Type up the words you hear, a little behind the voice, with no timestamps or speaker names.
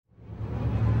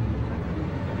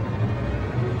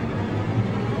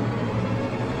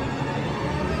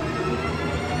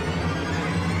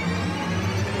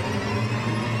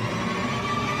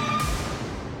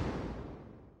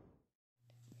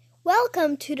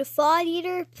Welcome to the Fod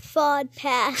Eater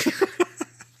Fodcast.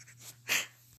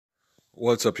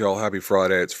 What's up, y'all? Happy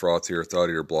Friday. It's Froth here, Thought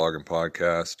Eater blog and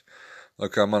podcast.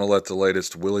 Look, I'm going to let the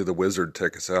latest Willie the Wizard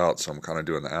take us out, so I'm kind of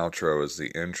doing the outro as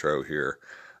the intro here.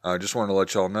 I just wanted to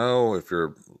let y'all know, if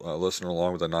you're listening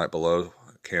along with the Night Below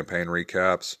campaign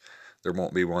recaps, there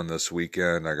won't be one this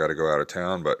weekend. I got to go out of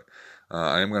town, but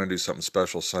I am going to do something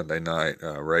special Sunday night.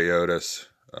 Ray Otis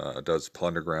does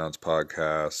Plunder Grounds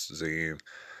podcast, zine,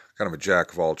 kind of a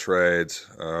jack of all trades.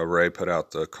 Ray put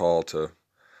out the call to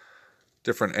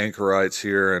different anchorites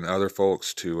here and other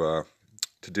folks to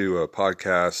do a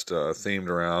podcast themed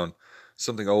around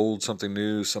something old, something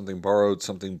new, something borrowed,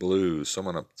 something blues. So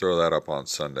I'm going to throw that up on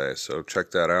Sunday. So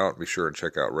check that out. Be sure and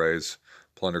check out Ray's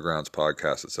Plunder Grounds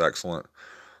podcast. It's excellent.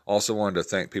 Also wanted to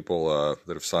thank people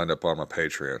that have signed up on my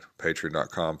Patreon,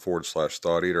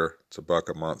 patreon.com/ThoughtEater. It's $1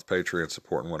 a month Patreon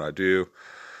supporting what I do.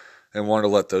 And wanted to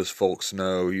let those folks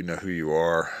know, you know who you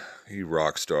are. You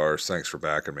rock stars. Thanks for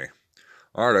backing me.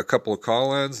 All right, a couple of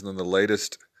call-ins and then the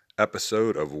latest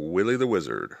episode of Willie the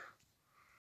Wizard.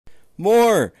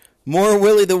 More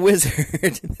Willie the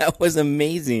Wizard. That was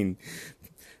amazing.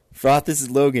 Froth, this is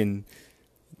Logan.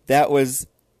 That was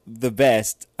the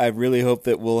best. I really hope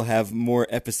that we'll have more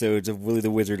episodes of Willie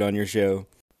the Wizard on your show.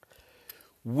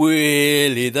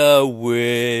 Willie the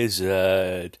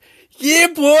Wizard. Yeah,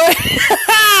 boy!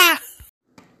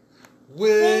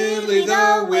 Willie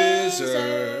the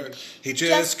Wizard, he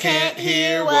just can't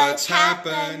hear what's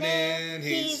happening.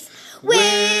 He's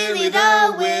Willie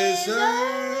the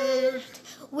Wizard,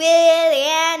 Willie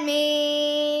and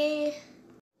me.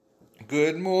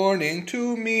 Good morning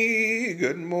to me,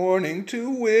 good morning to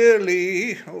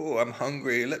Willie. Oh, I'm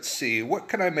hungry. Let's see, what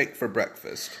can I make for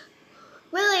breakfast?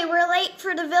 Willie, we're late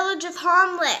for the village of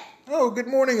Hamlet. Oh, good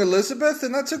morning, Elizabeth,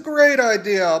 and that's a great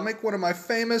idea. I'll make one of my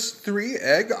famous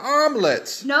 3-egg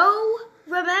omelets. No,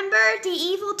 remember the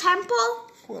evil temple?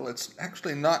 Well, it's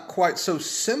actually not quite so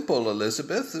simple,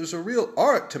 Elizabeth. There's a real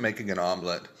art to making an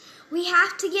omelet. We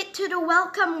have to get to the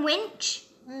welcome winch.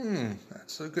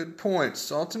 That's a good point.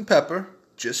 Salt and pepper,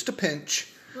 just a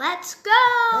pinch. Let's go.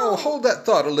 Oh, hold that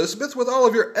thought, Elizabeth. With all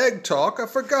of your egg talk, I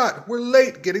forgot. We're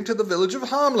late getting to the village of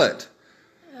Hamlet.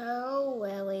 Oh,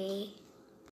 Willie.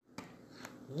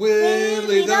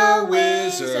 Willie the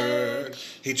Wizard,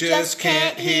 he just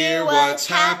can't hear what's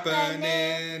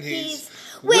happening. He's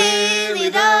Willie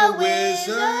the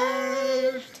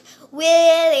Wizard,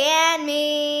 Willie and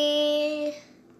me.